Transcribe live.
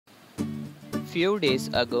Few days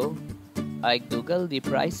ago, I googled the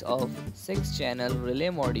price of 6-channel relay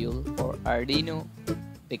module for Arduino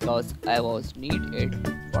because I was need it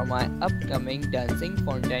for my upcoming dancing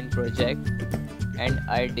fountain project, and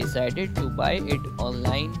I decided to buy it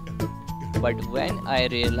online. But when I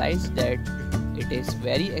realized that it is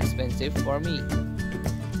very expensive for me,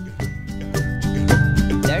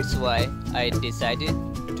 that's why I decided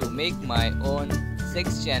to make my own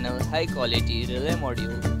 6-channel high-quality relay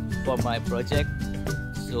module for my project.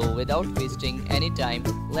 So without wasting any time,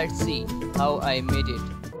 let's see how I made it.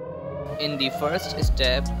 In the first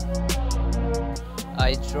step,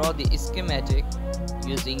 I draw the schematic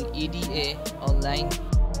using EDA online.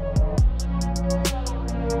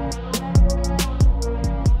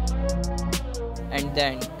 And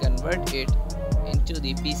then convert it into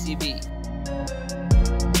the PCB.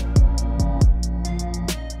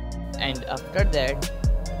 And after that,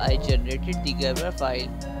 I generated the Gerber file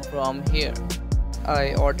from here.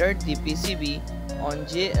 I ordered the PCB on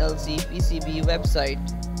JLCPCB website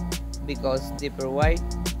because they provide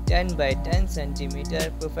 10 by 10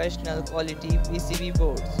 cm professional quality PCB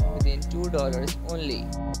boards within $2 only.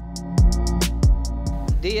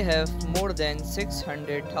 They have more than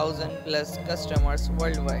 600,000 plus customers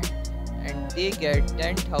worldwide, and they get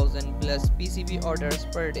 10,000 plus PCB orders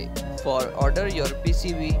per day. For order your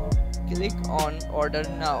PCB, click on order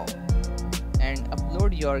now and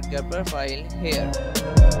upload your Gerber file here.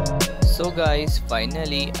 So guys,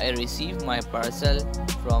 finally I received my parcel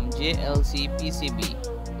from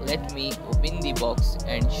JLCPCB. Let me open the box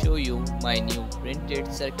and show you my new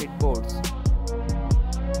printed circuit boards.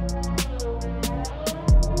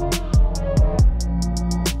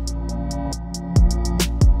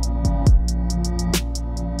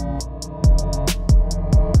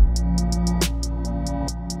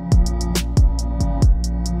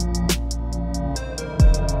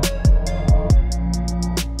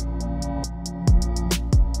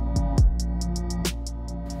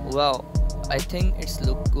 Wow, I think it's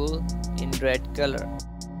look cool in red color.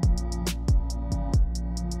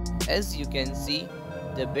 As you can see,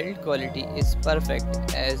 the build quality is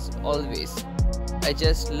perfect as always. I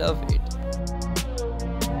just love it.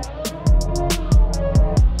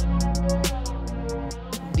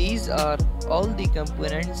 These are all the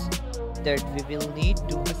components that we will need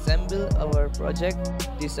to assemble our project.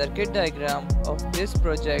 The circuit diagram of this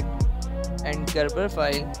project and Gerber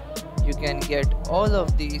file, you can get all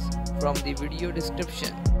of these from the video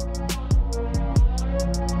description.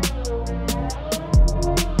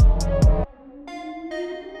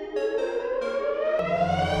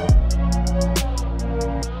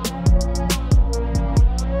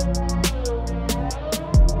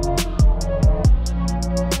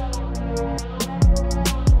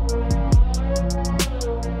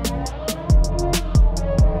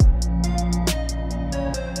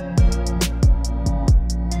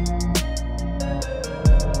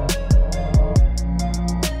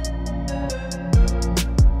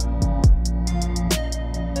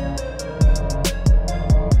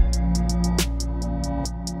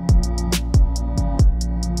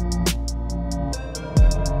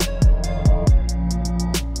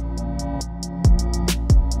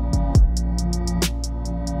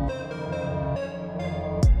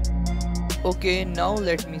 Okay, now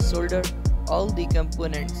let me solder all the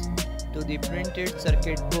components to the printed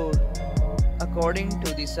circuit board according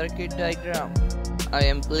to the circuit diagram. I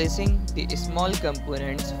am placing the small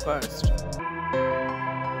components first.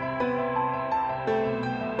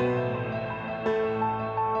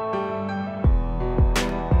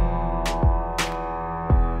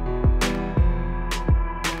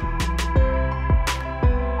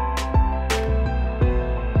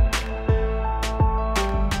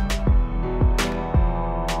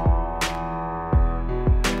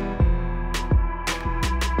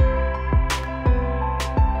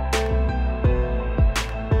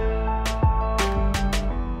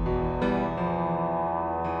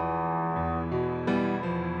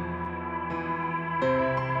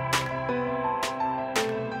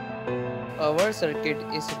 Our circuit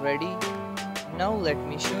is ready. Now let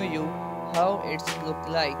me show you how it's look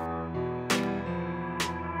like.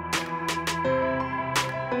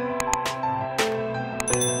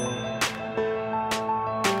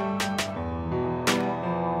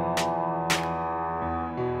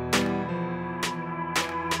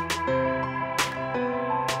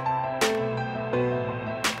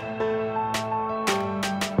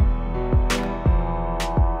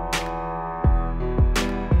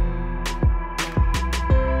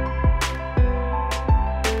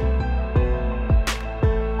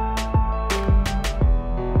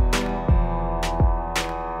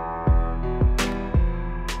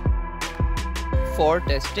 For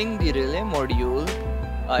testing the relay module,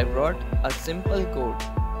 I wrote a simple code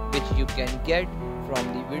which you can get from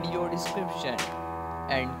the video description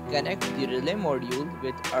and connect the relay module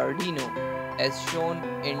with Arduino as shown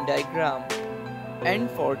in diagram.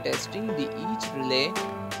 And for testing the each relay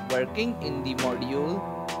working in the module,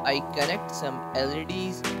 I connect some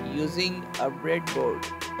LEDs using a breadboard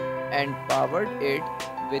and powered it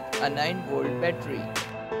with a 9-volt battery.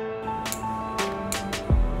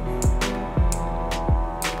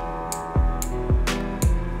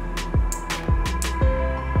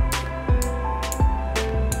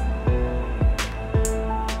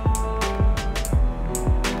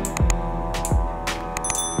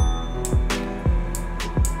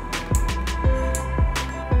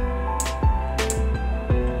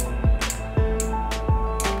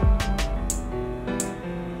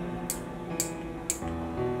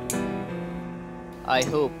 I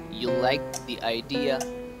hope you liked the idea,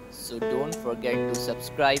 so don't forget to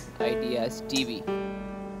subscribe Ideas TV.